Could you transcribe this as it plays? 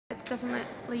It's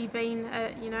definitely been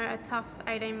a tough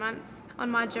 18 months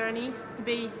on my journey. To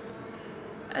be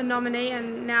a nominee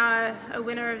and now a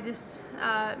winner of this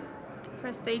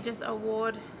prestigious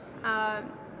award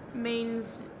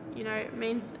means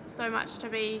so much to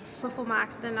me. Before my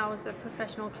accident, I was a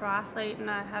professional triathlete,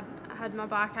 and I had my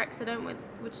bike accident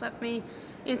which left me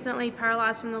instantly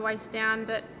paralysed from the waist down.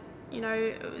 But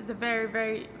it was a very,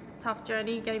 very tough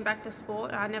journey getting back to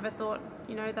sport. I never thought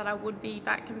that I would be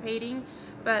back competing,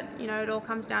 but it all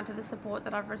comes down to the support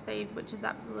that I've received, which has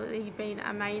absolutely been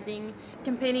amazing.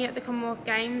 Competing at the Commonwealth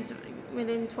Games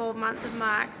within 12 months of my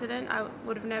accident, I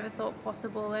would have never thought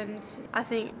possible, and I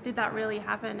think did that really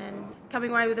happen, and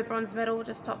coming away with a bronze medal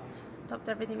just topped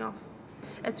everything off.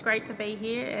 It's great to be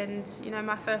here, and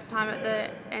my first time at the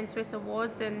NSWIS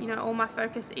Awards, and all my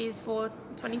focus is for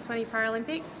 2020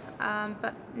 Paralympics,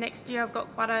 but next year I've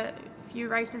got quite a few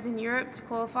races in Europe to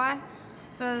qualify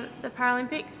for the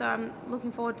Paralympics, so I'm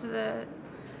looking forward to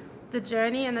the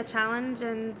journey and the challenge,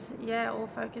 and all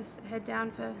focus head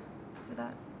down for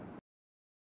that.